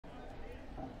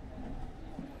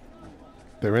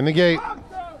They're in the gate.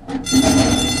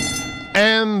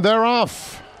 And they're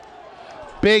off.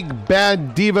 Big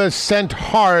Bad Diva sent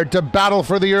hard to battle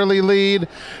for the early lead.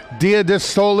 Dia de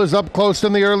Sol is up close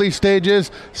in the early stages.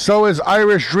 So is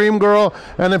Irish Dream Girl.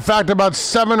 And in fact, about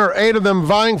 7 or 8 of them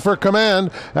vying for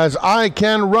command as I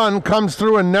Can Run comes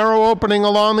through a narrow opening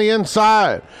along the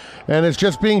inside. And it's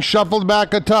just being shuffled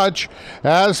back a touch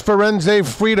as Firenze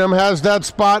Freedom has that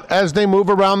spot as they move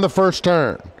around the first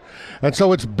turn. And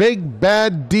so it's Big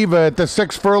Bad Diva at the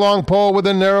 6 furlong pole with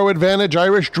a narrow advantage.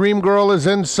 Irish Dream Girl is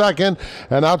in second,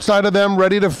 and outside of them,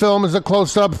 ready to film, is a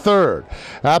close-up third.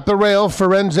 At the rail,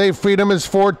 Firenze Freedom is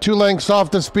 2 lengths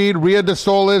off the speed. Ria de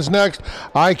Sol is next.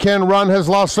 I Can Run has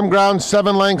lost some ground,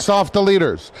 7 lengths off the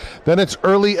leaders. Then it's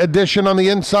Early Edition on the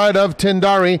inside of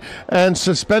Tindari, and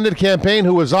Suspended Campaign,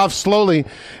 who was off slowly,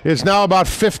 is now about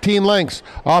 15 lengths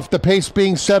off the pace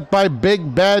being set by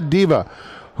Big Bad Diva,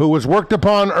 who was worked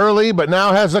upon early but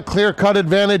now has a clear-cut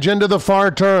advantage into the far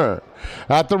turn.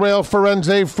 At the rail,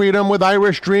 Firenze Freedom with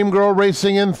Irish Dream Girl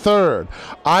racing in third.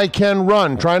 I Can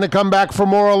Run trying to come back for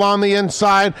more along the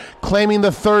inside, claiming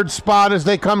the third spot as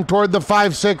they come toward the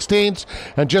 5/16.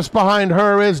 And just behind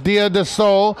her is Dia de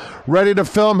Sol, ready to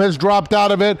film, has dropped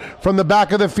out of it. From the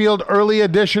back of the field, Early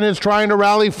Edition is trying to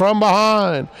rally from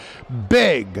behind.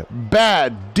 Big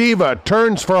Bad Diva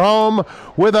turns for home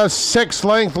with a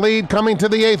 6-length lead coming to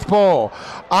the 8th pole.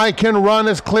 I Can Run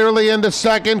is clearly into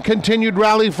second. Continued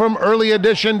rally from Early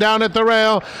Edition down at the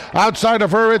rail. Outside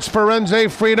of her, it's Firenze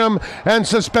Freedom and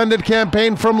Suspended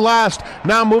Campaign from last.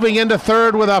 Now moving into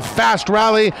third with a fast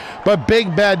rally, but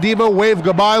Big Bad Diva waved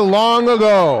goodbye long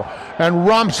ago and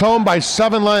romps home by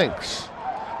 7 lengths.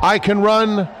 I Can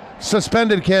Run,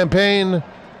 Suspended Campaign,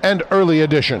 and Early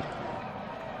Edition.